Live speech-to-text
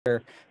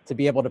to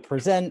be able to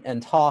present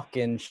and talk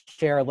and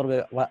share a little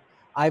bit what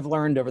I've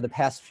learned over the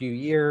past few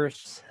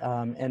years,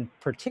 and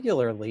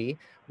particularly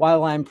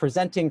while I'm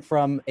presenting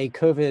from a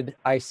COVID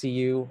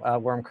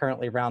ICU where I'm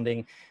currently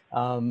rounding.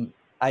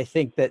 I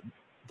think that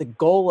the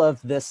goal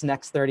of this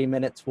next 30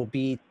 minutes will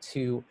be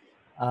to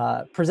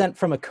present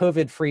from a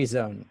COVID-free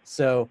zone.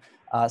 So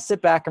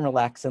sit back and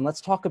relax, and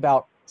let's talk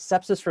about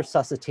sepsis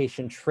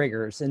resuscitation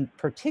triggers, in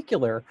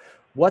particular,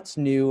 what's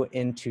new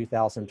in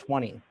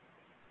 2020.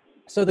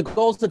 So the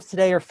goals of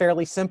today are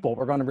fairly simple.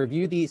 We're going to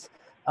review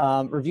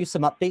review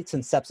some updates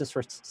in sepsis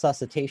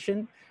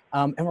resuscitation,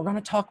 and we're going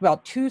to talk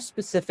about two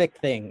specific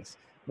things.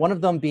 One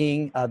of them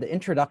being the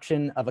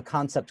introduction of a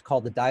concept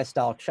called the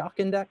diastolic shock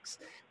index,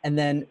 and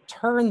then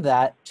turn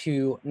that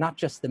to not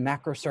just the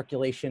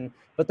macrocirculation,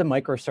 but the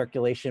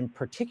microcirculation,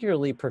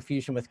 particularly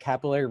perfusion with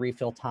capillary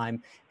refill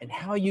time, and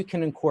how you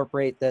can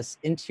incorporate this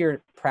into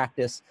your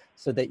practice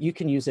so that you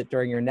can use it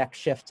during your next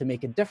shift to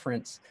make a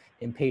difference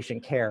in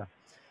patient care.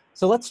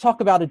 So let's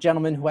talk about a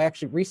gentleman who I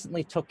actually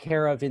recently took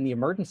care of in the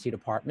emergency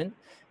department.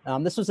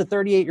 This was a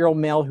 38-year-old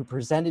male who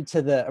presented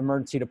to the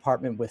emergency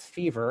department with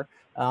fever,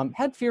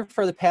 had fever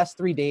for the past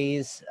 3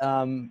 days,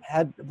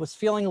 was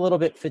feeling a little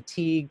bit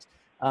fatigued,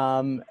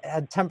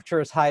 had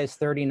temperature as high as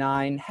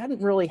 39,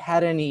 hadn't really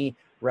had any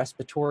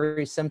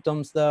respiratory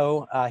symptoms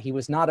though. He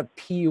was not a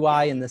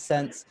PUI in the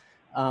sense,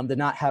 did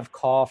not have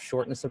cough,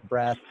 shortness of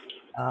breath.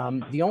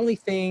 The only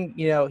thing,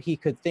 he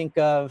could think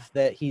of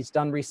that he's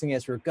done recently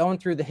as we were going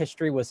through the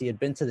history was he had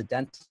been to the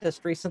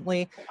dentist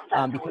recently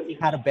because he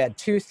had a bad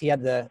tooth. He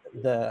had the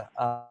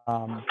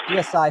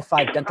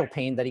ESI-5 dental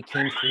pain that he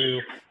came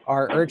through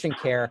our urgent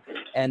care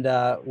and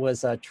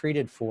was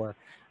treated for.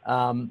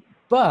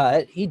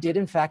 But he did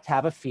in fact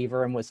have a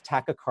fever and was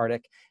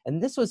tachycardic.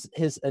 And this was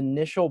his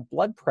initial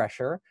blood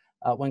pressure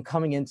when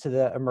coming into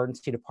the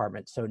emergency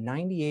department. So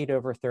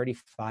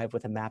 98/35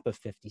 with a MAP of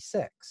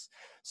 56.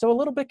 So a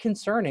little bit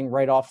concerning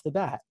right off the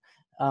bat.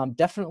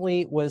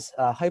 Definitely was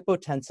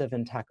hypotensive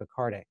and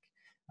tachycardic.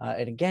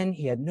 And again,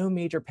 he had no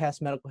major past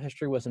medical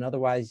history, was an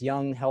otherwise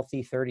young,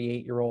 healthy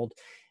 38-year-old.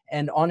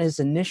 And on his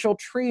initial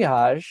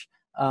triage,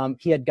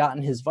 he had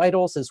gotten his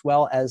vitals as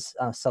well as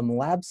some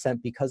labs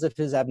sent because of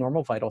his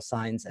abnormal vital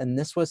signs. And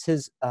this was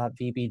his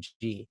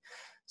VBG.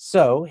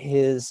 So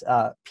his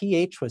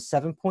pH was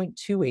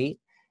 7.28,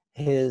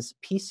 his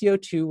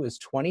PCO2 was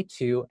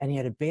 22, and he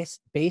had a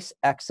base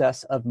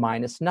excess of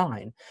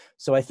 -9.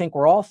 So I think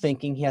we're all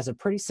thinking he has a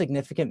pretty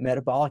significant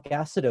metabolic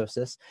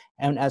acidosis.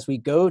 And as we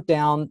go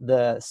down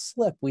the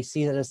slip, we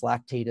see that his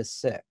lactate is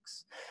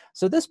 6.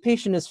 So this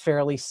patient is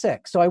fairly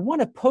sick. So I want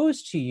to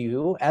pose to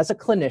you as a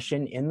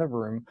clinician in the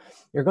room,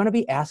 you're going to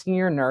be asking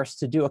your nurse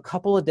to do a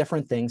couple of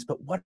different things,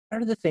 but what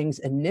are the things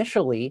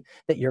initially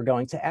that you're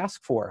going to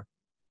ask for?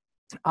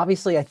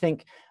 Obviously, I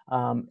think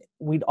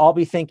we'd all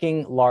be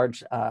thinking a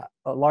large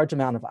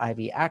amount of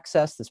IV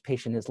access. This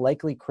patient is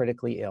likely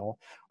critically ill.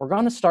 We're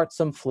going to start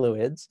some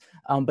fluids,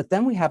 but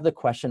then we have the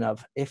question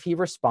of if he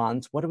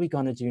responds, what are we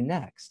going to do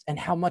next? And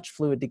how much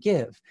fluid to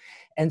give?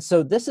 And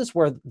so this is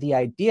where the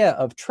idea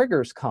of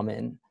triggers come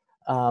in.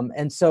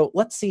 And so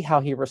let's see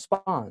how he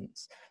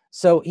responds.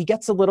 So he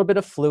gets a little bit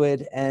of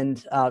fluid,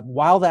 and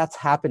while that's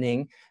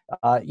happening,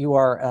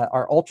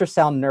 our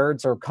ultrasound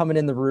nerds are coming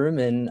in the room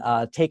and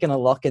taking a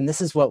look, and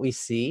this is what we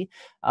see.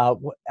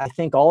 I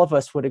think all of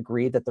us would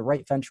agree that the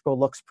right ventricle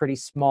looks pretty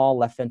small,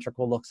 left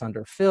ventricle looks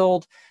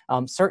underfilled,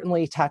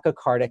 certainly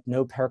tachycardic,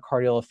 no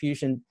pericardial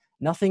effusion,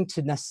 nothing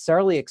to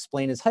necessarily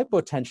explain his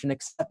hypotension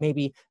except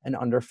maybe an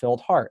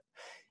underfilled heart.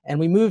 And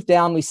we move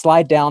down, we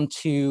slide down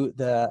to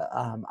the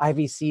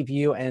IVC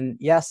view. And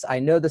yes, I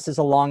know this is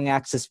a long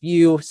axis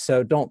view,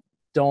 so don't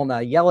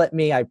yell at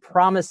me. I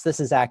promise this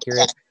is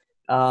accurate,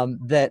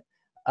 that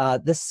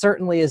this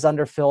certainly is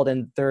underfilled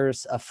and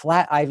there's a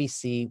flat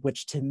IVC,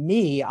 which to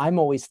me, I'm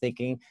always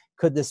thinking,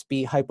 could this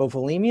be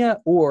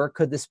hypovolemia or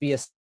could this be a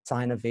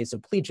sign of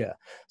vasoplegia?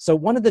 So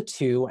one of the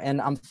two,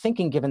 and I'm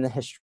thinking given the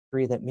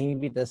history that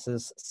maybe this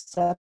is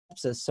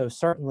sepsis, so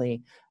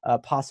certainly a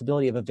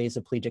possibility of a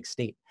vasoplegic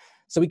state.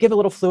 So we give a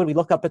little fluid, we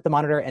look up at the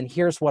monitor, and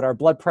here's what our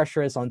blood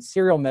pressure is on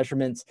serial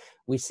measurements.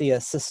 We see a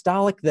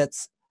systolic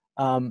that's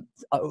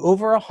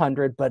over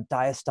 100, but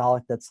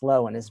diastolic that's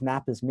low, and his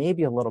MAP is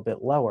maybe a little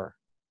bit lower.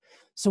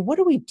 So what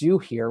do we do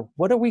here?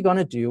 What are we going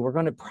to do? We're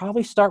going to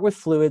probably start with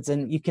fluids,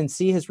 and you can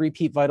see his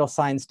repeat vital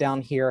signs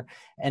down here.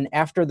 And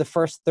after the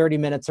first 30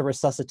 minutes of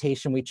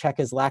resuscitation, we check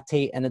his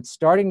lactate, and it's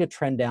starting to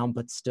trend down,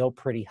 but still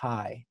pretty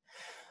high.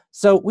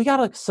 So we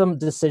got some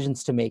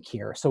decisions to make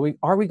here. So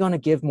are we going to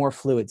give more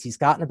fluids? He's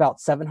gotten about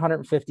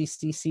 750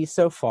 cc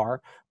so far.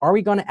 Are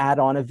we going to add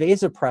on a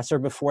vasopressor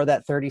before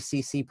that 30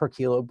 cc per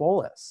kilo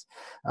bolus?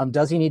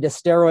 Does he need a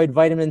steroid,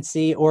 vitamin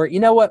C? Or you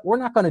know what? We're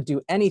not going to do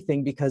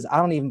anything because I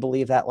don't even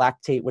believe that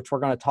lactate, which we're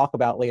going to talk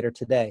about later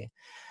today.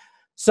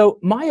 So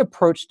my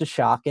approach to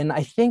shock, and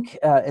I think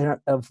an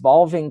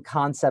evolving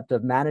concept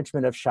of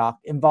management of shock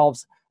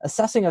involves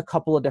assessing a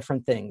couple of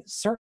different things.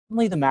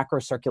 Certainly the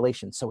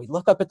macrocirculation. So we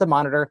look up at the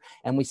monitor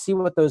and we see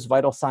what those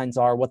vital signs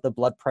are, what the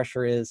blood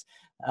pressure is.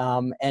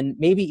 and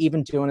maybe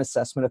even do an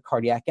assessment of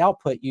cardiac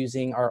output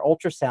using our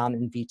ultrasound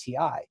and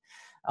VTI.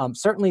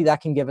 Certainly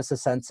that can give us a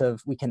sense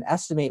of, we can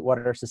estimate what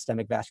our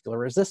systemic vascular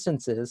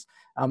resistance is,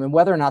 and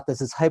whether or not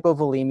this is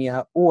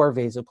hypovolemia or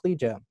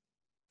vasoplegia.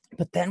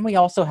 But then we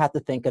also have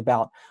to think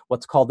about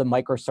what's called the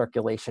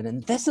microcirculation.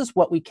 And this is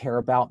what we care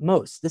about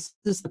most. This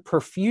is the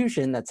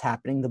perfusion that's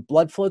happening, the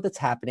blood flow that's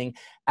happening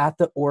at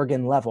the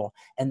organ level.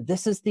 And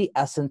this is the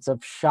essence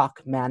of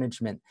shock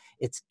management.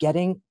 It's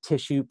getting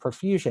tissue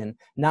perfusion,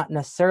 not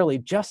necessarily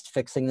just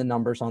fixing the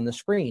numbers on the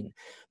screen.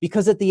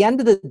 Because at the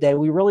end of the day,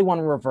 we really want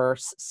to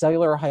reverse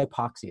cellular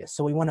hypoxia.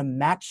 So we want to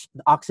match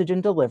the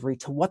oxygen delivery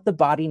to what the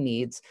body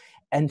needs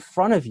in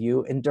front of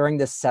you and during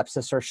this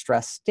sepsis or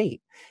stress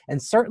state. And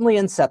certainly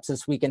in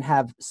sepsis, we can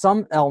have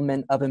some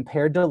element of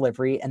impaired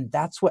delivery, and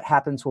that's what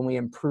happens when we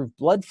improve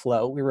blood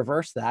flow. We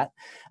reverse that.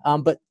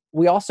 But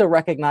we also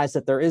recognize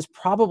that there is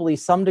probably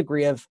some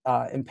degree of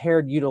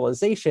impaired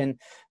utilization,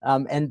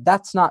 and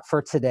that's not for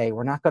today.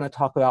 We're not going to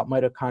talk about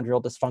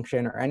mitochondrial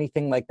dysfunction or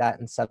anything like that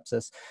in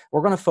sepsis.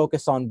 We're going to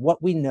focus on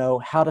what we know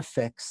how to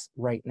fix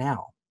right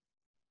now.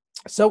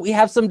 So we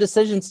have some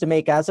decisions to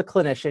make as a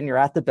clinician. You're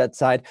at the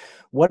bedside.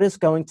 What is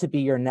going to be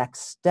your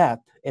next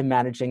step in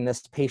managing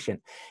this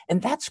patient?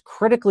 And that's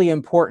critically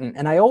important.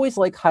 And I always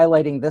like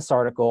highlighting this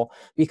article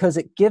because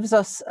it gives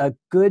us a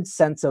good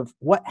sense of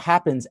what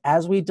happens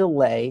as we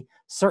delay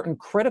certain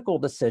critical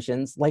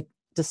decisions, like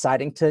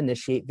deciding to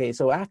initiate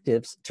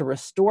vasoactives to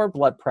restore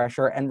blood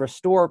pressure and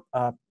restore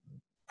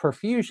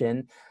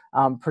perfusion,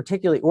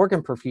 particularly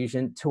organ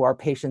perfusion, to our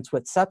patients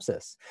with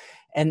sepsis.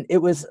 And it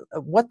was,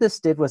 what this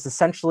did was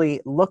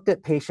essentially looked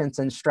at patients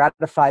and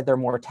stratified their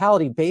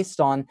mortality based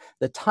on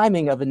the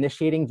timing of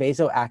initiating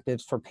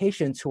vasoactives for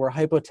patients who are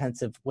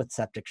hypotensive with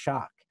septic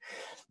shock.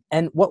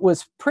 And what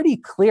was pretty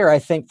clear, I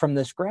think, from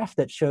this graph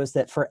that shows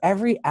that for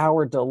every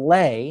hour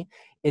delay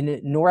in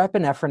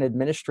norepinephrine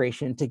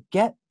administration to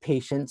get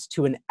patients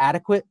to an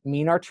adequate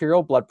mean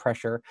arterial blood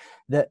pressure,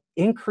 the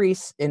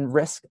increase in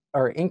risk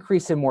or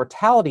increase in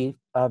mortality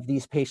of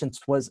these patients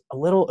was a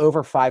little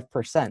over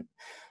 5%.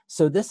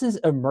 So this is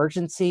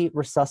emergency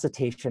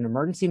resuscitation,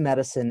 emergency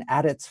medicine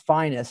at its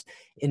finest,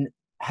 in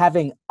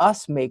having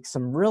us make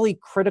some really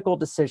critical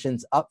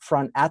decisions up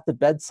front at the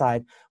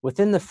bedside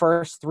within the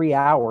first 3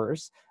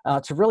 hours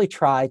to really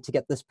try to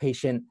get this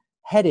patient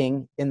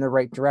heading in the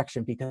right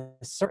direction. Because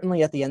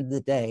certainly at the end of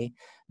the day,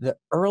 the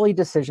early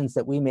decisions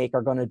that we make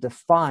are going to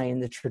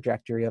define the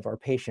trajectory of our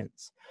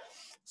patients.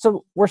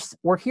 So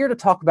we're here to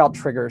talk about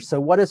triggers. So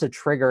what is a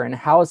trigger and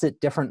how is it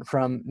different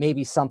from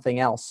maybe something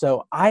else?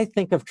 So I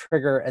think of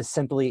trigger as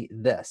simply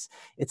this.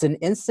 It's an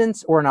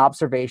instance or an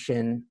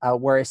observation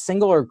where a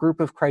single or group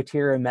of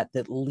criteria are met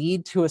that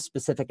lead to a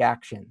specific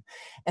action.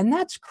 And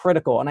that's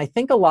critical. And I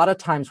think a lot of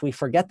times we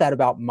forget that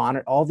about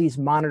all these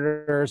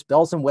monitors,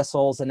 bells and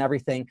whistles and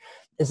everything,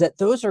 is that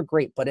those are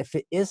great. But if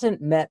it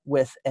isn't met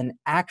with an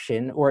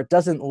action, or it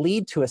doesn't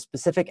lead to a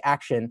specific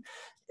action,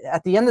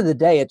 at the end of the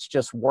day, it's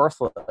just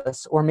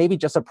worthless, or maybe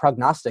just a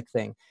prognostic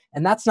thing.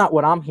 And that's not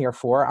what I'm here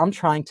for. I'm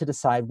trying to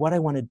decide what I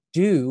want to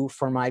do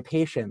for my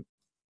patient.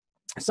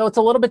 So it's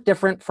a little bit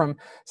different from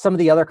some of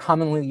the other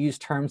commonly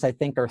used terms I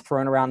think are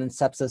thrown around in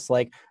sepsis,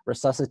 like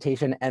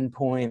resuscitation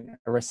endpoint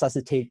or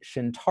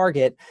resuscitation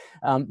target.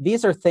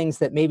 These are things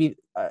that maybe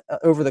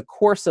over the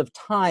course of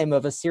time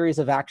of a series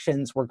of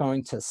actions, we're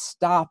going to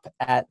stop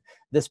at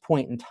this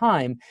point in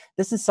time.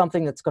 This is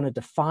something that's going to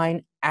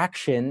define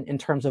action in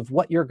terms of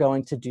what you're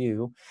going to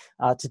do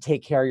to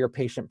take care of your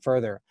patient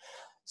further.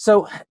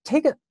 So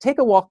take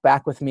a walk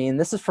back with me, and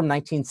this is from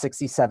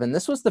 1967.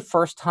 This was the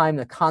first time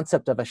the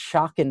concept of a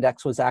shock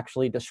index was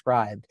actually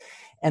described.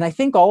 And I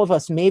think all of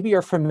us maybe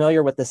are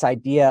familiar with this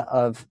idea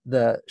of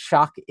the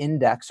shock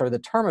index, or the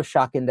term of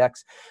shock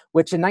index,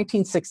 which in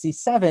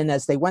 1967,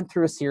 as they went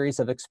through a series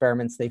of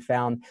experiments, they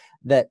found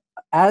that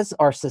as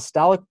our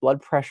systolic blood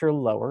pressure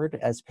lowered,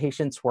 as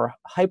patients were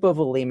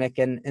hypovolemic,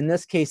 and in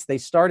this case, they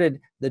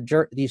started,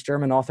 these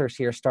German authors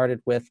here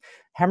started with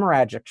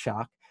hemorrhagic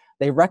shock,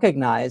 they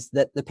recognized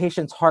that the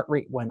patient's heart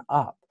rate went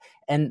up.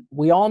 And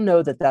we all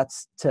know that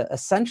that's to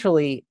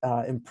essentially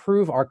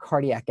improve our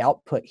cardiac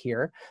output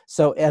here.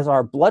 So as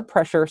our blood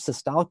pressure,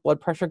 systolic blood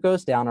pressure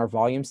goes down, our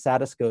volume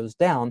status goes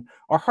down,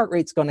 our heart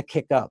rate's going to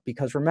kick up,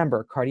 because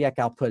remember, cardiac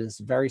output is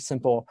very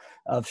simple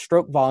of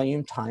stroke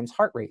volume times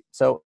heart rate.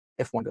 So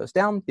if one goes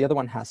down, the other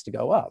one has to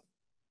go up.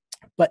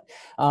 But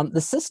the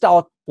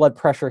systolic blood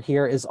pressure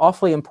here is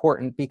awfully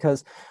important,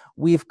 because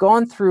we've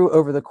gone through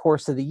over the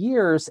course of the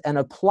years and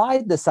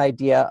applied this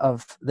idea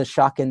of the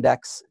shock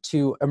index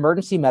to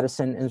emergency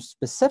medicine, and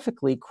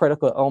specifically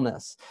critical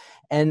illness.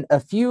 And a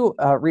few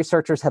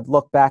researchers have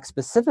looked back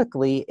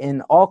specifically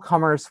in all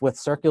comers with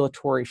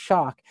circulatory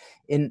shock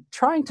in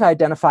trying to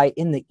identify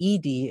in the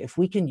ED if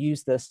we can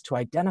use this to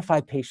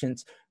identify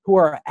patients who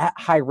are at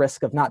high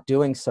risk of not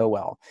doing so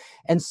well.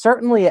 And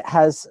certainly it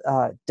has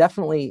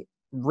definitely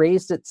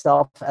raised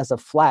itself as a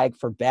flag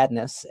for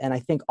badness. And I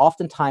think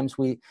oftentimes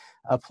we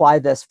apply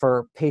this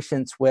for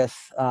patients with,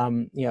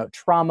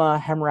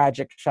 trauma,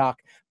 hemorrhagic shock,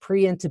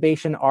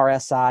 pre-intubation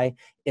RSI.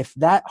 If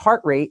that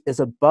heart rate is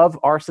above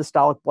our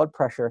systolic blood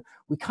pressure,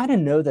 we kind of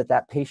know that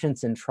that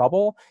patient's in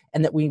trouble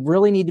and that we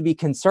really need to be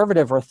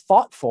conservative or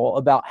thoughtful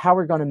about how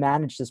we're going to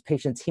manage this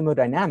patient's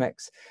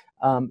hemodynamics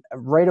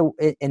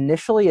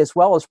initially, as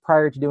well as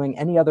prior to doing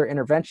any other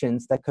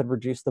interventions that could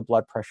reduce the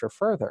blood pressure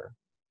further.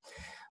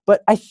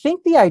 But I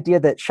think the idea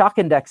that shock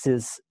index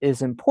is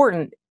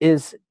important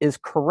is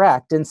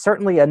correct, and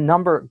certainly a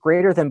number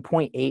greater than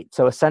 0.8,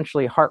 so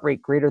essentially heart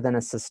rate greater than a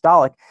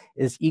systolic,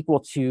 is equal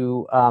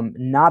to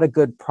not a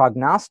good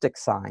prognostic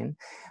sign.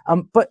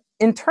 But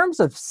in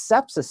terms of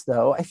sepsis,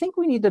 though, I think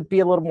we need to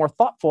be a little more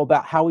thoughtful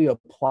about how we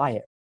apply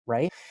it,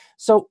 right?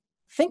 So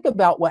think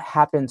about what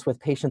happens with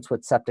patients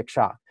with septic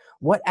shock.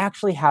 What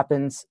actually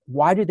happens?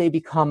 Why do they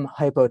become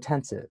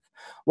hypotensive?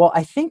 Well,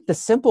 I think the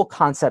simple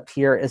concept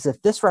here is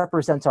if this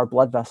represents our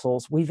blood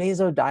vessels, we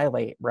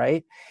vasodilate,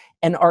 right?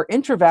 And our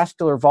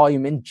intravascular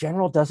volume in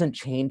general doesn't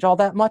change all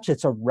that much.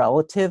 It's a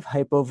relative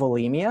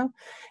hypovolemia.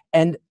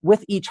 And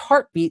with each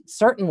heartbeat,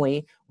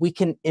 certainly we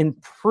can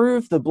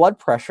improve the blood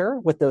pressure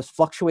with those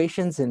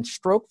fluctuations in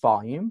stroke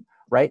volume,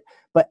 right?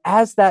 But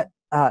as that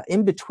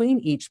in between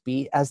each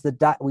beat, as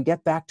we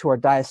get back to our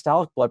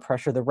diastolic blood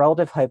pressure, the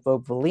relative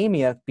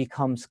hypovolemia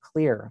becomes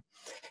clear.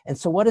 And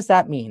so what does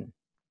that mean?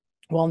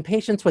 Well, in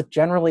patients with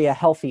generally a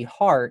healthy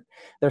heart,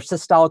 their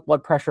systolic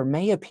blood pressure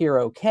may appear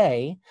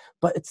okay,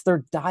 but it's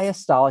their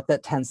diastolic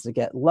that tends to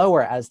get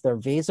lower as their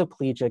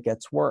vasoplegia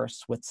gets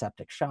worse with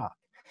septic shock.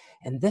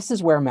 And this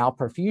is where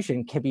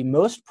malperfusion can be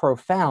most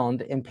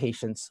profound in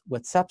patients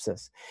with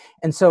sepsis.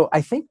 And so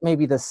I think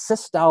maybe the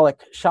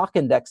systolic shock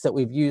index that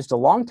we've used a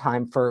long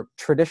time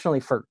traditionally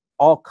for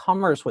all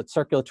comers with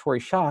circulatory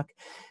shock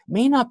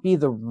may not be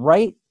the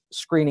right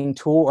screening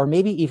tool or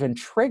maybe even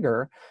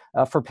trigger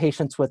for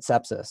patients with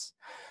sepsis.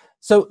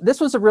 So this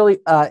was a really,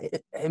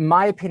 in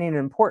my opinion, an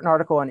important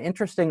article, an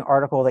interesting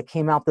article that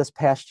came out this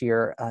past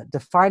year,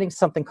 defining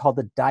something called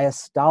the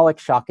diastolic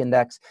shock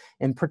index,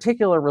 in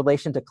particular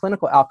relation to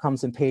clinical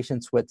outcomes in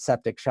patients with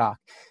septic shock.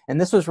 And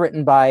this was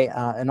written by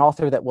an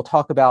author that we'll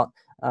talk about,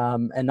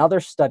 another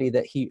study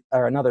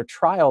another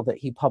trial that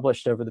he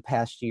published over the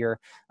past year,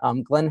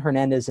 Glenn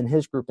Hernandez and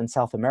his group in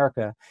South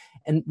America.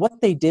 And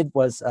what they did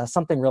was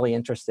something really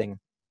interesting.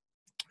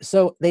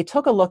 So they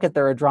took a look at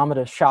their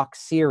Andromeda shock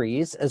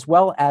series, as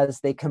well as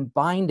they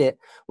combined it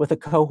with a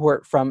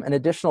cohort from an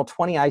additional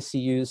 20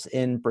 ICUs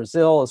in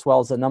Brazil, as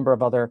well as a number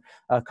of other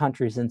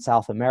countries in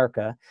South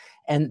America.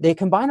 And they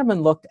combined them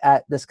and looked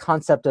at this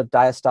concept of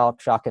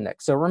diastolic shock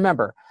index. So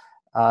remember,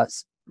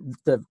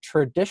 the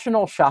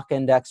traditional shock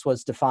index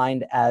was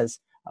defined as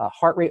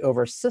heart rate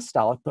over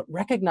systolic, but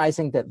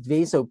recognizing that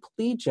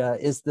vasoplegia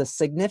is the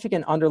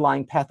significant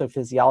underlying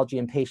pathophysiology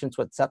in patients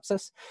with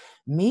sepsis,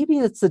 maybe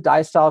it's the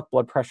diastolic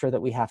blood pressure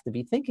that we have to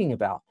be thinking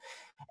about.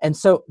 And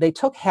so they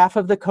took half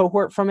of the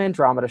cohort from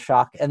Andromeda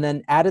shock and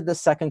then added the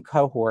second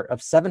cohort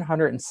of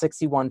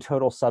 761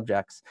 total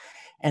subjects.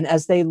 And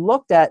as they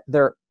looked at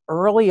their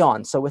early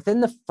on, so within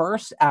the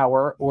first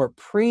hour or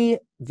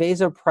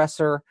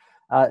pre-vasopressor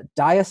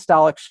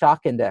diastolic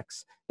shock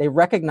index, they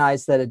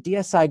recognized that a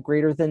DSI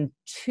greater than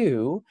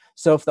 2,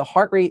 so if the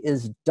heart rate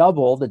is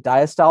double the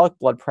diastolic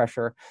blood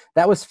pressure,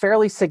 that was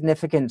fairly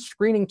significant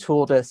screening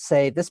tool to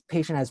say this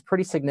patient has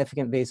pretty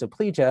significant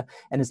vasoplegia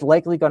and is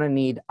likely going to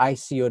need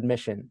ICU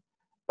admission.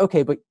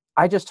 Okay, but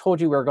I just told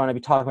you we're going to be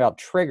talking about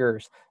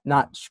triggers,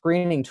 not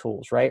screening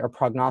tools, right, or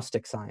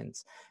prognostic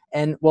signs.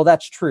 And well,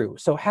 that's true.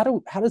 So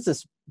how does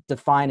this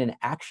define an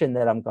action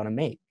that I'm going to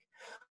make?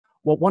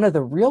 Well, one of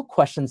the real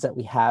questions that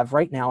we have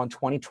right now in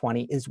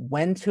 2020 is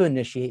when to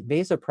initiate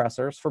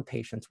vasopressors for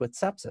patients with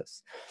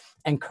sepsis.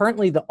 And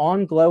currently the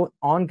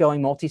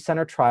ongoing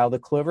multi-center trial, the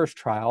Clovers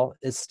trial,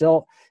 is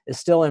still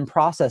in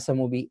process, and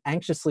we'll be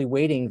anxiously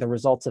waiting the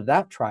results of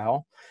that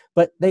trial.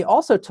 But they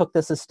also took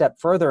this a step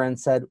further and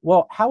said,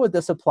 well, how would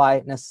this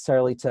apply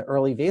necessarily to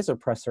early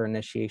vasopressor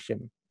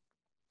initiation?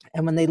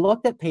 And when they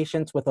looked at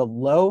patients with a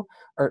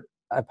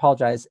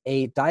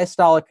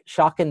diastolic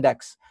shock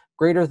index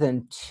greater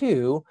than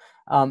 2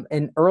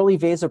 in early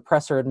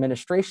vasopressor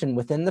administration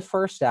within the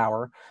first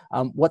hour,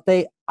 what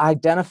they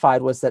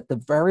identified was that the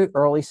very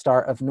early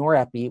start of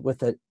norepi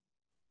with an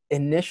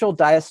initial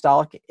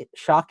diastolic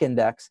shock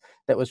index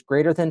that was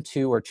greater than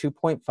 2 or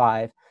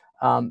 2.5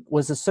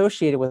 was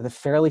associated with a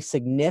fairly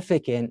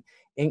significant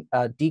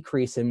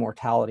decrease in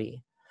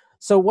mortality.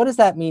 So what does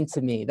that mean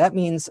to me? That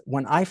means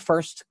when I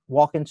first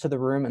walk into the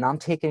room and I'm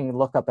taking a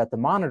look up at the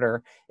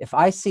monitor, if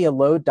I see a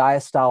low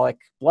diastolic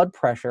blood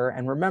pressure,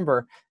 and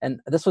remember,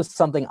 and this was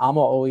something Amo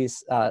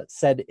always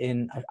said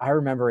I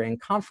remember in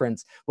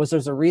conference, was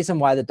there's a reason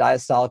why the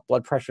diastolic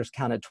blood pressure is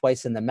counted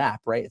twice in the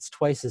map, right? It's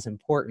twice as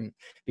important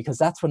because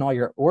that's when all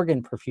your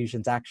organ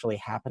perfusion's actually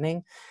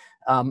happening.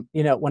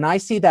 When I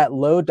see that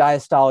low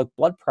diastolic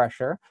blood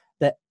pressure,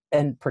 that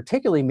and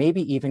particularly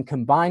maybe even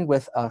combined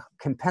with a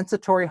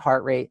compensatory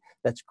heart rate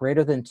that's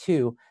greater than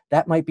 2,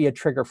 that might be a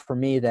trigger for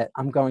me that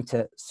I'm going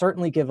to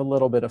certainly give a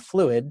little bit of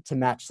fluid to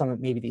match some of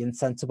maybe the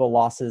insensible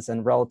losses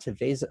and relative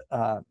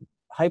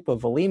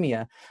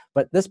hypovolemia,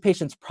 but this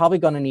patient's probably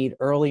going to need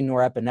early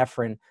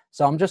norepinephrine.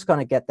 So I'm just going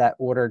to get that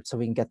ordered so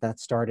we can get that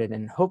started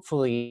and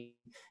hopefully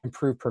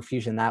improve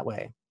perfusion that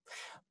way.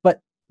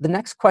 But the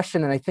next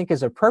question, and I think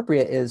is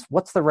appropriate, is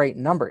what's the right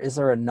number? Is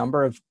there a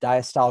number of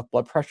diastolic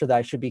blood pressure that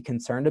I should be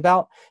concerned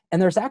about? And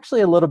there's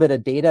actually a little bit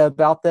of data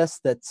about this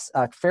that's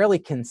fairly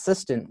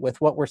consistent with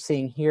what we're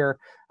seeing here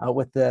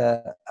with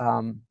the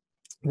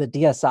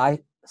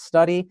DSI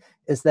study,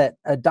 is that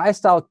a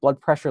diastolic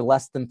blood pressure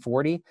less than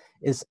 40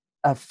 is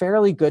a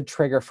fairly good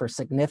trigger for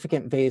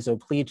significant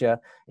vasoplegia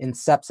in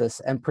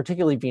sepsis, and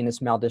particularly venous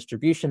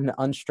maldistribution and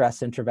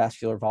unstressed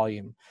intravascular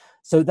volume.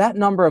 So that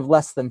number of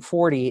less than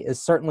 40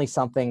 is certainly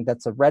something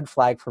that's a red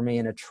flag for me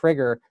and a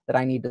trigger that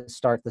I need to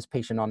start this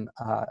patient on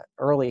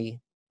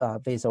early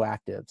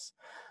vasoactives.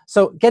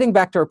 So getting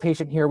back to our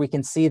patient here, we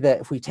can see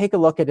that if we take a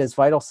look at his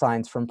vital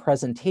signs from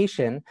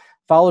presentation,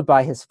 followed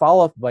by his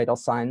follow-up vital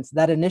signs,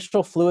 that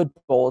initial fluid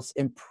bolus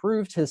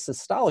improved his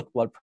systolic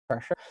blood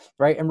pressure,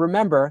 right? And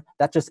remember,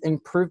 that just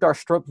improved our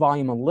stroke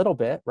volume a little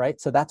bit, right?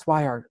 So that's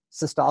why our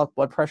systolic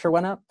blood pressure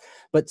went up.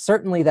 But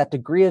certainly that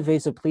degree of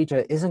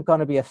vasoplegia isn't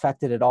going to be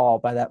affected at all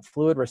by that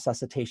fluid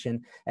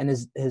resuscitation, and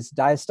his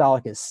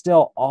diastolic is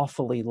still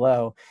awfully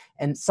low.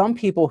 And some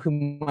people who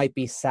might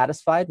be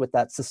satisfied with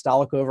that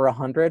systolic over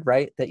 100,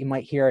 right, that you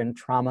might hear in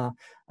trauma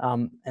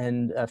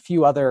and a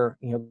few other,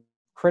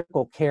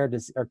 critical care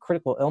or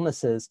critical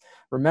illnesses,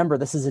 remember,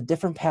 this is a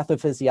different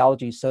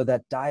pathophysiology, so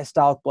that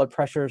diastolic blood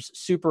pressure is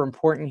super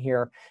important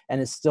here and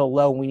is still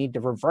low. We need to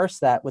reverse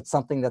that with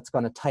something that's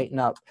going to tighten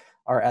up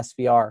our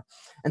SVR.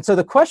 And so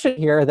the question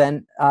here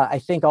then, I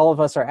think all of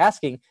us are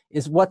asking,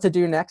 is what to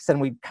do next?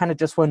 And we kind of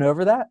just went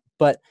over that,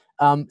 but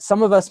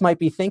some of us might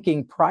be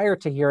thinking prior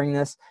to hearing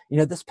this,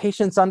 this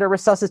patient's under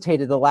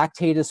resuscitated, the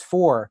lactate is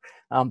 4.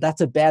 That's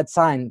a bad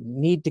sign,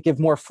 need to give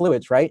more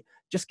fluids, right?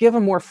 Just give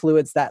them more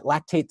fluids, that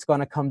lactate's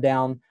going to come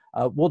down.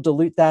 We'll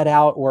dilute that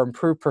out or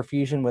improve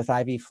perfusion with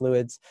IV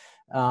fluids.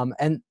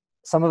 And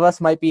some of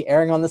us might be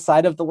erring on the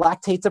side of the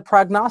lactate's a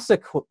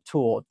prognostic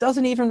tool. It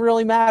doesn't even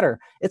really matter.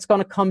 It's going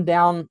to come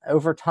down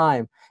over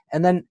time.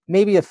 And then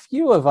maybe a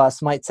few of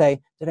us might say,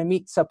 did I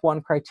meet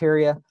SEP1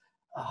 criteria?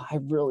 Oh, I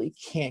really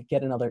can't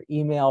get another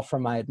email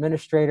from my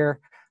administrator.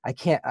 I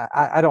can't,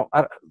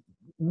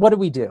 what do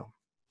we do?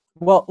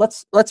 Well,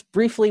 let's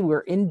briefly,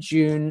 we're in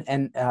June,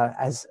 and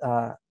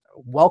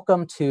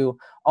welcome to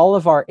all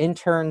of our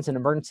interns in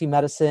emergency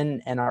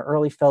medicine and our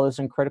early fellows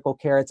in critical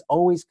care. It's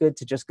always good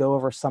to just go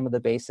over some of the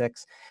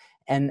basics.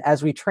 And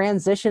as we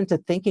transition to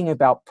thinking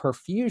about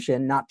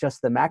perfusion, not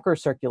just the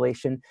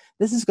macrocirculation,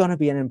 this is going to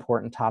be an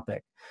important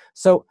topic.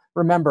 So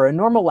remember, a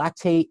normal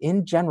lactate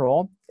in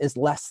general is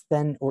less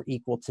than or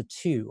equal to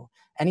 2.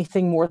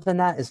 Anything more than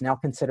that is now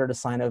considered a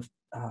sign of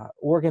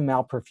organ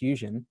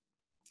malperfusion,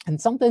 and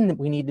something that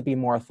we need to be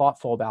more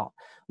thoughtful about.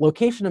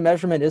 Location of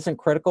measurement isn't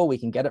critical. We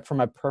can get it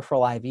from a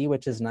peripheral IV,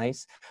 which is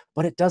nice,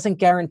 but it doesn't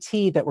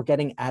guarantee that we're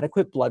getting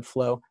adequate blood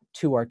flow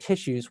to our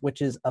tissues,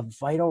 which is a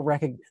vital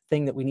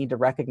thing that we need to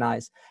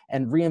recognize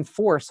and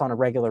reinforce on a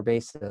regular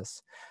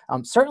basis.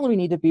 Certainly, we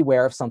need to be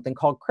aware of something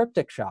called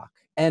cryptic shock.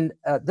 And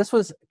this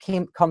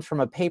comes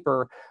from a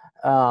paper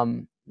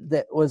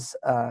that was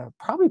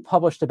probably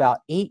published about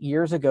 8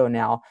 years ago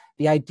now.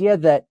 The idea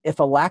that if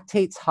a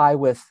lactate's high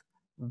with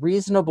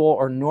reasonable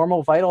or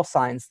normal vital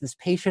signs, this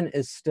patient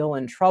is still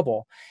in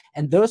trouble.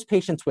 And those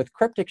patients with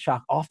cryptic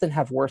shock often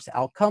have worse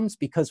outcomes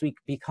because we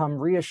become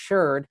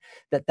reassured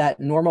that that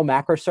normal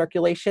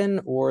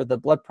macrocirculation or the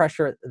blood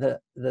pressure, the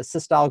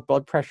systolic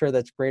blood pressure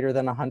that's greater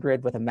than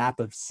 100 with a MAP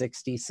of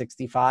 60,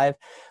 65,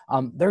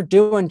 they're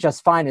doing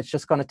just fine. It's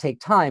just going to take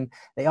time.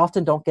 They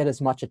often don't get as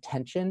much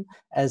attention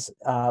as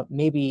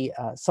maybe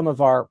some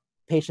of our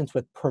patients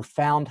with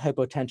profound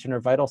hypotension or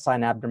vital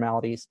sign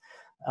abnormalities.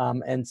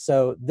 And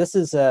so this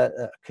is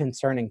a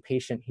concerning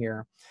patient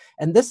here.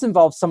 And this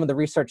involves some of the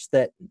research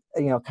that,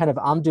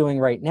 I'm doing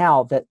right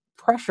now, that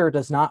pressure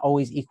does not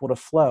always equal to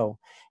flow.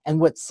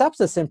 And with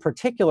sepsis in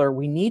particular,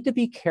 we need to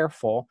be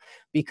careful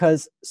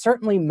because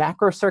certainly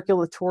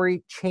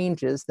macrocirculatory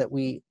changes that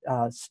we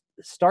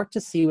start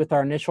to see with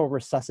our initial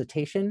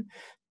resuscitation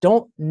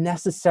don't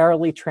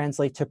necessarily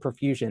translate to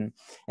perfusion.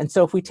 And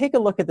so if we take a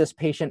look at this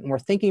patient and we're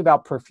thinking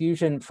about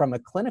perfusion from a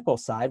clinical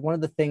side, one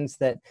of the things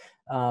that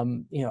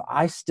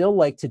I still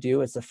like to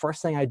do is the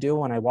first thing I do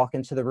when I walk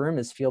into the room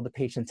is feel the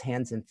patient's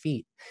hands and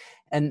feet.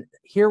 And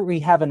here we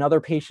have another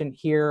patient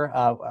here,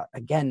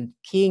 again,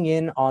 keying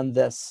in on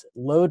this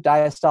low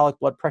diastolic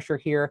blood pressure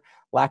here,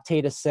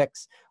 lactate is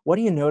 6. What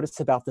do you notice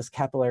about this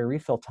capillary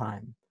refill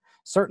time?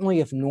 Certainly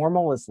if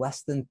normal is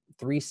less than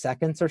 3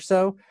 seconds or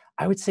so,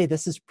 I would say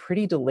this is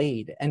pretty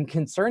delayed and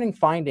concerning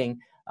finding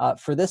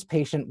for this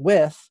patient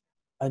with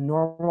a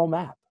normal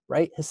MAP,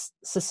 right? His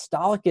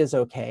systolic is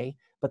okay,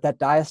 but that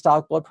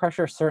diastolic blood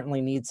pressure certainly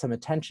needs some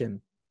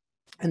attention.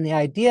 And the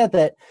idea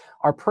that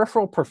our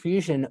peripheral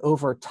perfusion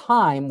over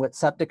time with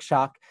septic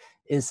shock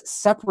is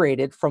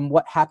separated from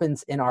what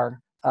happens in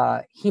our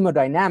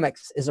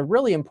hemodynamics is a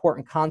really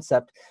important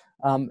concept.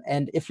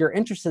 And if you're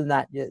interested in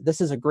that,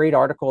 this is a great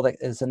article that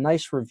is a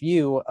nice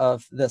review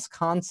of this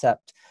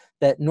concept,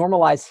 that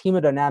normalized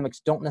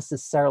hemodynamics don't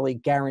necessarily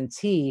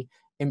guarantee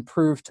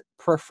improved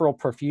peripheral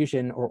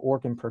perfusion or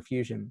organ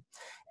perfusion.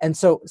 And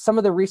so some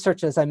of the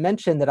research, as I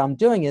mentioned, that I'm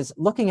doing is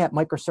looking at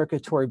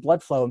microcirculatory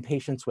blood flow in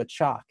patients with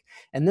shock.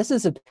 And this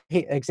is an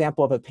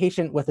example of a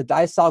patient with a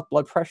diastolic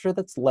blood pressure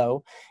that's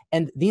low.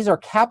 And these are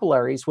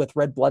capillaries with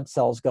red blood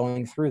cells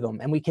going through them.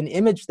 And we can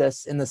image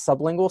this in the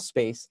sublingual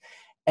space.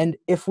 And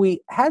if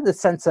we had the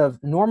sense of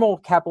normal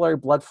capillary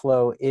blood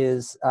flow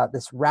is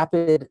this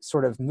rapid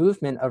sort of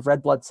movement of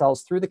red blood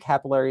cells through the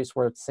capillaries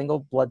where it's single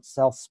blood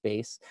cell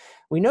space,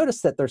 we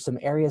notice that there's some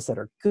areas that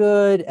are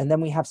good, and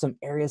then we have some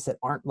areas that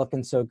aren't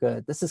looking so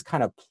good. This is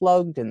kind of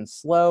plugged and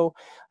slow.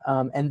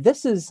 And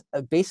this is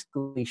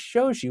basically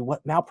shows you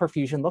what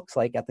malperfusion looks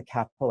like at the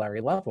capillary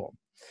level.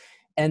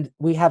 And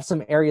we have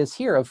some areas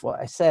here of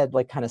what I said,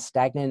 like kind of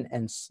stagnant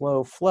and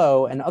slow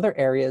flow, and other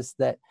areas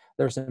that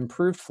there's an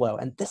improved flow.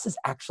 And this is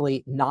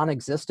actually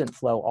non-existent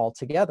flow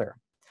altogether.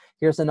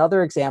 Here's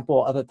another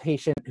example of a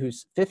patient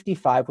who's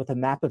 55 with a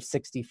MAP of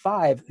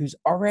 65, who's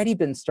already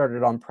been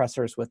started on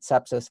pressors with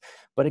sepsis.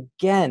 But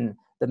again,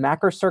 the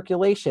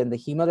macrocirculation, the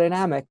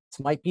hemodynamics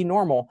might be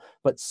normal,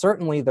 but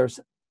certainly there's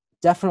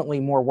definitely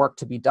more work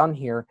to be done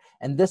here.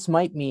 And this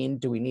might mean,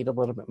 do we need a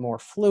little bit more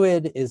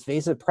fluid? Is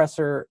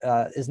vasopressor,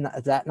 is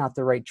that not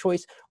the right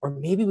choice? Or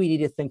maybe we need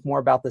to think more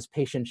about this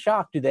patient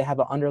shock. Do they have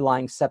an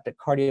underlying septic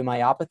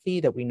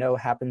cardiomyopathy that we know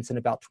happens in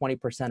about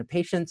 20% of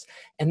patients?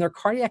 And their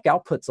cardiac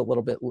output's a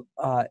little bit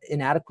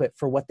inadequate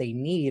for what they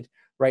need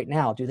right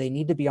now. Do they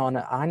need to be on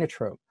an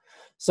inotrope?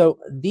 So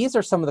these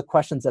are some of the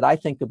questions that I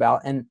think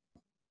about. And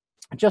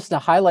just to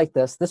highlight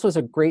this, this was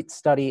a great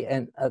study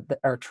and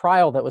or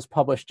trial that was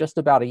published just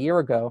about a year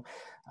ago.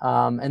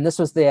 And this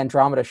was the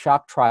Andromeda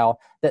shock trial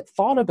that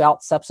thought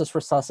about sepsis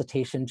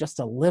resuscitation just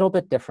a little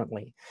bit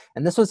differently.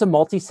 And this was a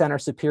multi-center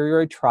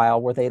superiority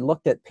trial where they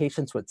looked at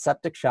patients with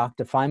septic shock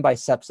defined by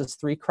sepsis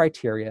 3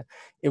 criteria.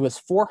 It was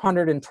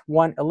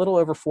 420, a little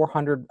over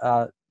 400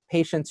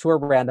 patients who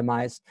were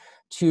randomized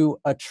to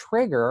a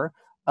trigger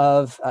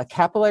of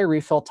capillary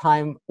refill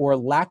time or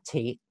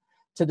lactate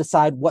to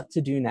decide what to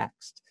do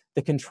next.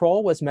 The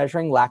control was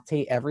measuring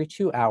lactate every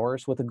 2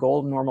 hours with a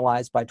goal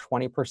normalized by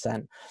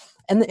 20%.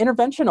 And the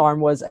intervention arm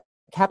was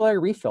capillary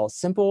refill,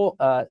 simple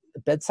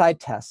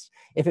bedside test.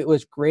 If it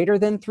was greater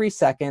than 3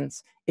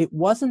 seconds, it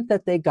wasn't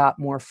that they got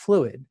more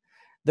fluid.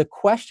 The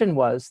question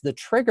was, the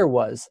trigger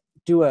was,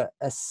 do an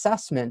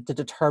assessment to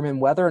determine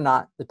whether or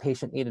not the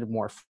patient needed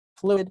more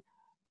fluid,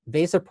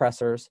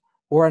 vasopressors,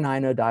 or an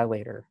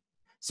inodilator.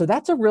 So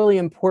that's a really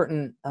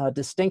important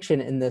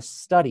distinction in this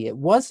study. It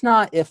was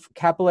not if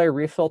capillary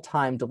refill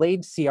time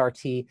delayed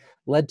CRT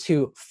led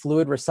to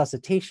fluid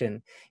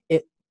resuscitation.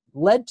 It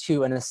led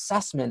to an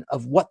assessment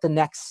of what the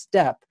next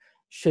step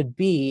should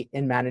be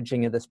in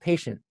managing this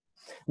patient.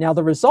 Now,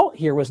 the result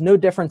here was no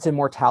difference in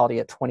mortality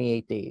at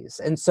 28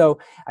 days. And so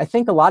I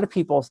think a lot of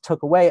people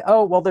took away,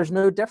 oh, well, there's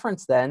no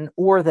difference then,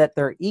 or that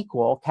they're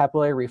equal,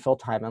 capillary refill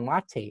time and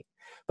lactate.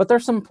 But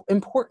there's some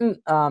important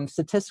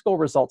statistical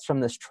results from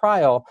this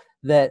trial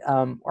that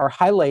I'll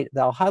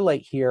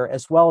highlight here,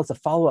 as well as a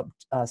follow-up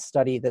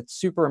study that's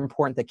super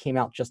important that came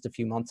out just a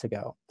few months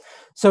ago.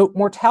 So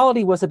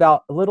mortality was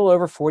about a little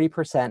over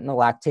 40% in the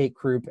lactate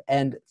group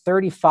and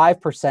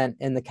 35%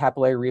 in the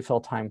capillary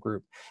refill time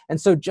group. And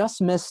so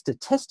just missed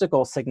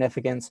statistical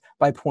significance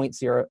by at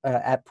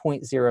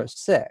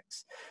 0.06.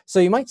 So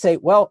you might say,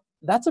 well,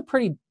 that's a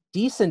pretty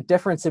decent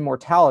difference in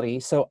mortality.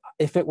 So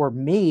if it were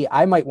me,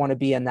 I might want to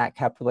be in that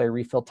capillary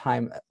refill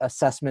time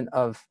assessment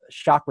of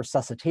shock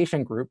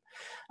resuscitation group.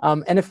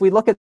 And if we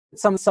look at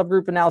some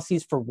subgroup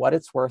analyses, for what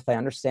it's worth, I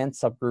understand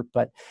subgroup,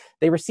 but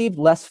they received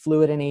less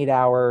fluid in 8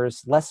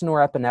 hours, less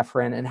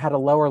norepinephrine, and had a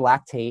lower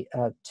lactate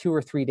 2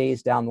 or 3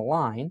 days down the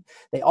line.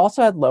 They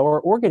also had lower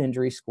organ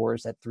injury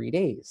scores at 3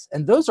 days.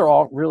 And those are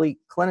all really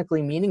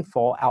clinically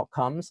meaningful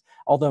outcomes,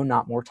 although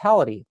not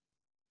mortality.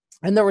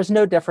 And there was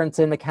no difference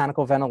in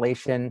mechanical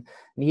ventilation,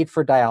 need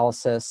for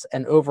dialysis,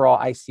 and overall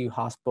ICU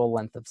hospital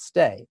length of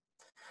stay.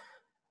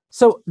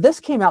 So this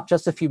came out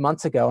just a few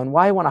months ago, and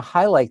why I want to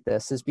highlight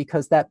this is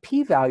because that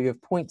p-value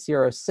of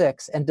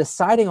 0.06 and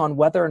deciding on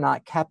whether or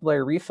not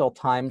capillary refill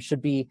time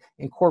should be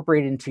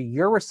incorporated into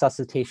your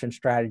resuscitation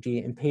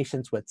strategy in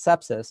patients with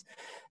sepsis,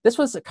 this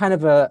was a kind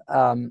of a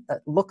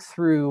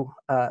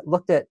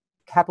looked at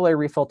capillary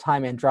refill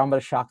time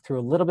Andromeda shock through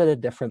a little bit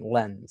of different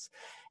lens.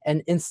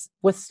 And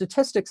with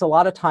statistics, a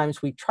lot of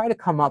times we try to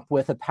come up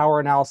with a power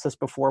analysis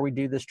before we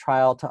do this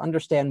trial to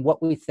understand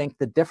what we think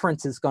the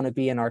difference is going to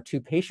be in our 2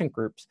 patient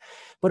groups.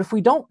 But if we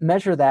don't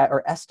measure that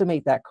or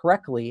estimate that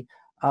correctly,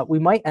 we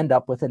might end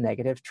up with a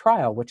negative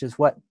trial, which is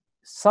what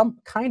some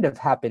kind of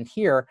happened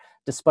here,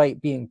 despite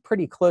being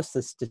pretty close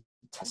to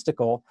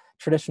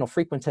traditional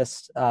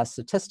frequentist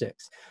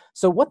statistics.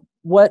 So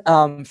what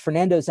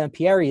Fernando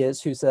Zampieri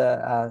is, who's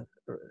a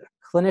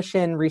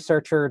clinician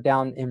researcher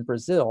down in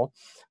Brazil,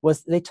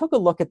 was they took a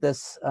look at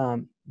this,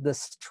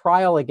 this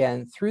trial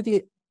again through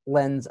the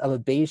lens of a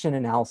Bayesian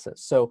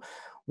analysis. So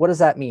what does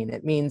that mean?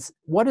 It means,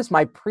 what is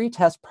my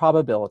pre-test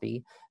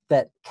probability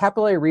that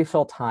capillary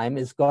refill time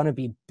is going to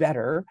be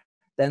better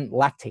than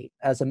lactate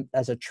as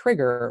a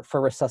trigger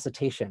for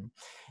resuscitation?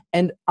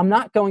 And I'm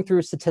not going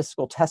through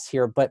statistical tests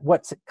here, but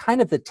what's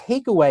kind of the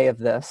takeaway of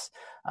this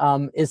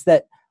is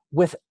that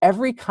with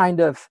every kind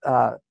of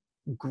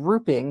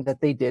grouping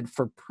that they did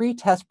for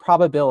pre-test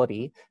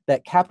probability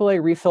that capillary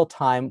refill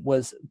time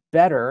was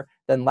better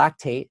than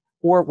lactate,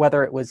 or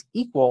whether it was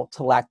equal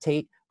to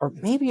lactate, or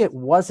maybe it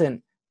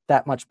wasn't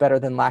that much better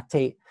than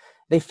lactate,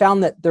 they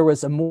found that there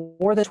was a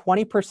more than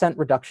 20%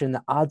 reduction in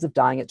the odds of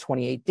dying at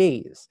 28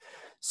 days.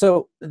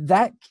 So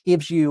that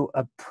gives you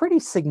a pretty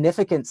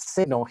significant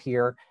signal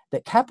here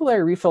that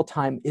capillary refill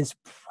time is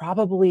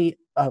probably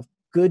a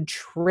good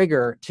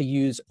trigger to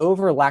use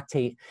over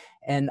lactate.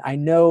 And I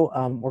know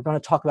we're going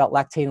to talk about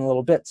lactate in a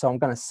little bit, so I'm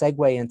going to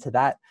segue into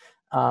that,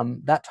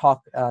 that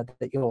talk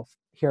that you'll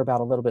hear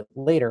about a little bit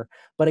later.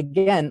 But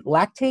again,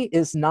 lactate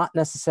is not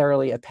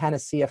necessarily a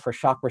panacea for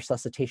shock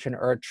resuscitation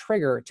or a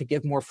trigger to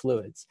give more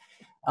fluids.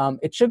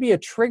 It should be a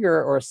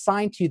trigger or a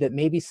sign to you that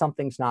maybe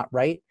something's not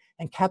right.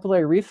 And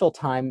capillary refill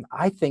time,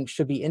 I think,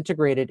 should be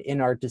integrated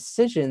in our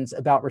decisions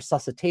about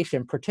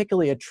resuscitation,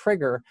 particularly a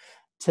trigger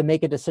to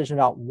make a decision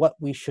about what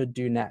we should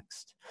do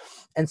next.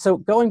 And so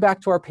going back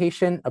to our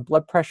patient, a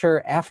blood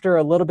pressure after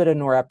a little bit of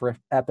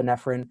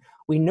norepinephrine,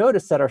 we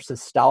noticed that our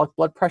systolic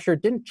blood pressure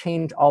didn't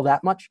change all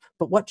that much,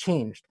 but what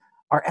changed?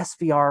 Our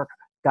SVR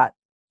got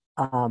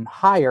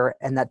higher,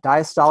 and that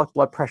diastolic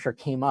blood pressure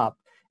came up,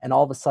 and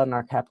all of a sudden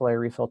our capillary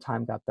refill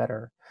time got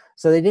better.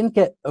 So they didn't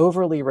get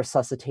overly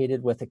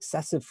resuscitated with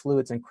excessive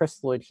fluids and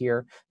crystalloid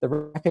here. The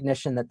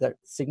recognition that the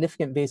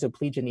significant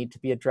vasoplegia need to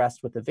be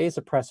addressed with the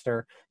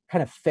vasopressor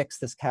kind of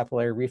fixed this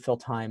capillary refill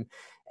time.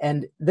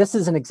 And this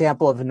is an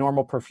example of a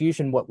normal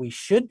perfusion, what we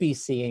should be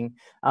seeing.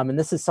 And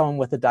this is someone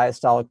with a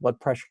diastolic blood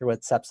pressure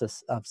with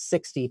sepsis of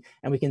 60.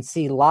 And we can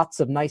see lots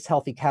of nice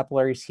healthy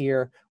capillaries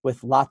here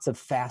with lots of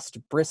fast,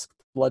 brisk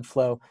blood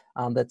flow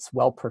that's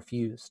well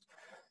perfused.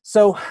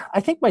 So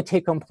I think my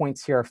take-home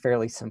points here are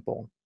fairly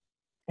simple.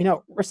 You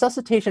know,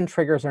 resuscitation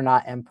triggers are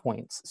not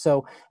endpoints.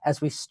 So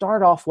as we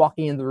start off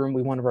walking in the room,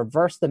 we want to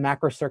reverse the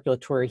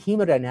macrocirculatory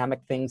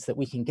hemodynamic things that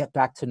we can get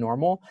back to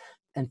normal,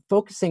 and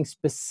focusing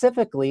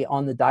specifically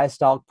on the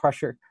diastolic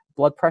pressure,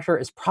 blood pressure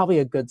is probably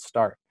a good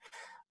start.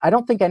 I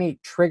don't think any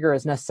trigger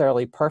is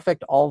necessarily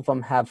perfect. All of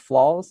them have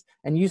flaws,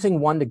 and using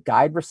one to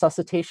guide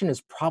resuscitation is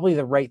probably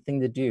the right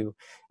thing to do.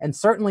 And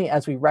certainly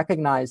as we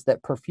recognize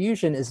that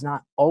perfusion is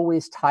not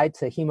always tied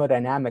to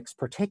hemodynamics,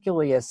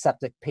 particularly as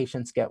septic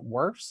patients get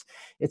worse,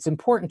 it's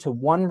important to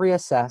one,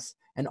 reassess,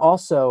 and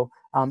also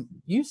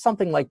use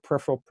something like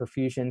peripheral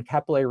perfusion,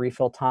 capillary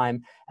refill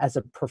time as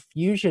a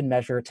perfusion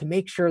measure to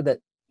make sure that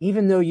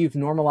even though you've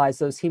normalized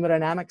those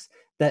hemodynamics,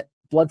 that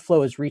blood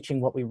flow is reaching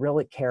what we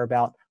really care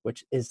about,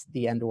 which is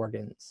the end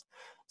organs.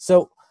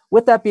 So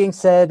with that being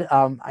said,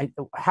 I'm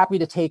happy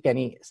to take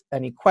any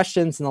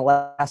questions in the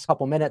last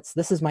couple minutes.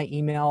 This is my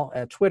email,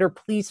 Twitter.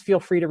 Please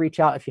feel free to reach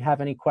out if you have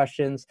any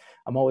questions.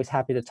 I'm always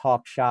happy to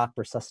talk shock,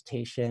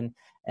 resuscitation,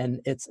 and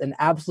it's an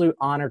absolute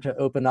honor to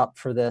open up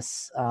for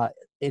this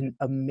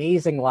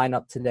amazing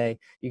lineup today.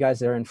 You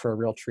guys are in for a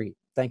real treat.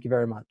 Thank you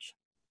very much.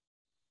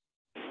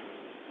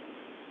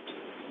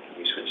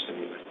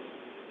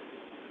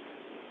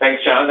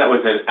 Thanks, John. That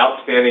was an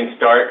outstanding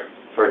start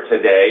for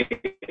today.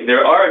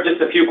 There are just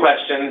a few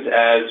questions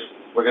as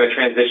we're going to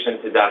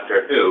transition to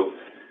Dr. Hu.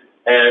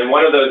 And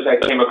one of those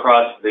that came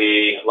across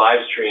the live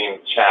stream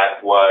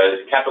chat was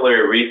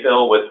capillary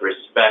refill with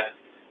respect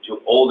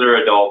to older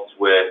adults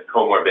with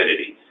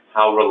comorbidities.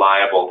 How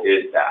reliable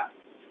is that?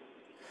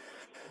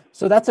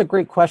 So that's a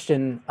great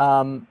question.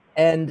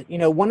 And you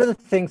know, one of the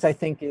things I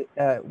think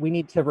we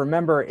need to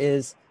remember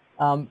is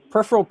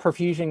peripheral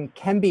perfusion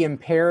can be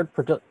impaired,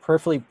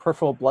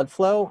 peripheral blood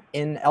flow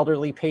in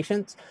elderly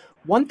patients.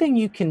 One thing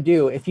you can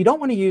do, if you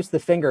don't want to use the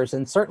fingers,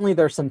 and certainly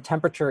there's some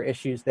temperature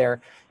issues there,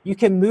 you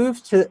can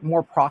move to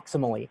more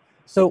proximally.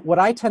 So what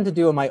I tend to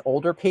do in my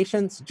older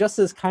patients, just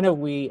as kind of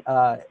we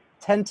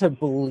tend to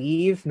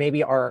believe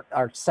maybe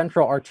our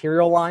central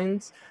arterial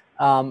lines,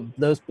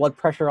 those blood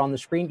pressure on the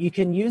screen, you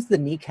can use the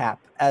kneecap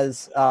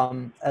as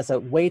a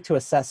way to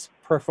assess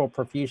peripheral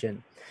perfusion.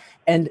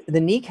 And the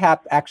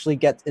kneecap actually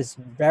is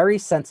very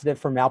sensitive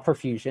for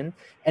malperfusion.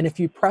 And if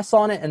you press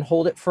on it and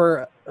hold it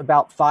for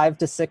about 5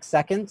 to 6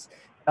 seconds,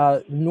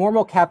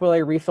 normal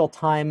capillary refill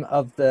time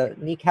of the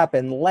kneecap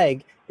and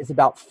leg is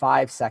about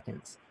 5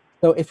 seconds.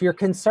 So if you're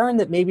concerned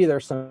that maybe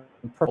there's some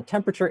peripheral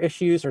temperature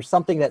issues or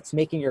something that's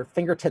making your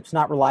fingertips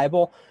not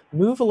reliable,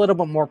 move a little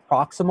bit more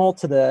proximal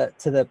to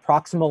the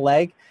proximal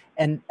leg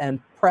and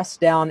press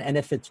down. And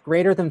if it's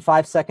greater than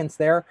 5 seconds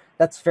there,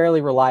 that's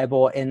fairly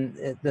reliable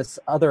in this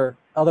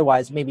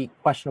otherwise maybe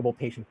questionable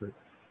patient group.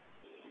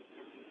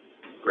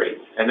 Great.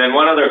 And then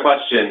one other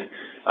question.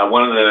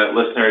 One of the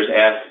listeners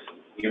asked,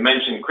 you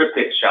mentioned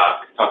cryptic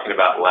shock, talking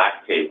about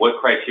lactate. What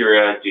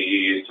criteria do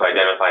you use to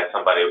identify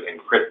somebody in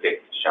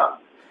cryptic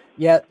shock?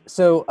 Yeah,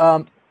 so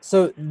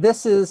so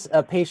this is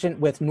a patient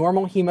with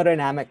normal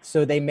hemodynamics,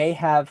 so they may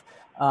have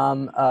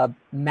a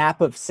MAP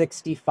of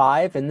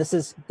 65, and this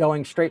is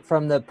going straight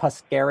from the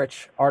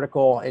Puskarich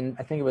article in,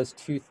 I think it was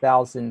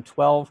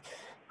 2012.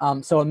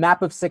 So a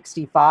MAP of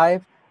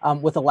 65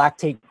 with a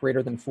lactate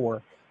greater than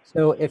 4.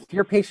 So if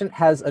your patient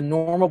has a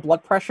normal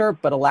blood pressure,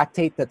 but a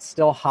lactate that's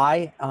still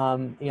high,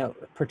 you know,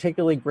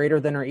 particularly greater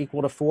than or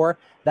equal to 4,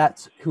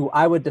 that's who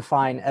I would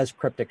define as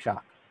cryptic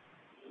shock.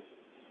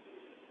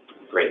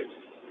 Great.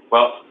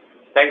 Well,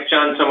 thanks,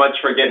 John, so much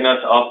for getting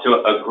us off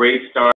to a great start.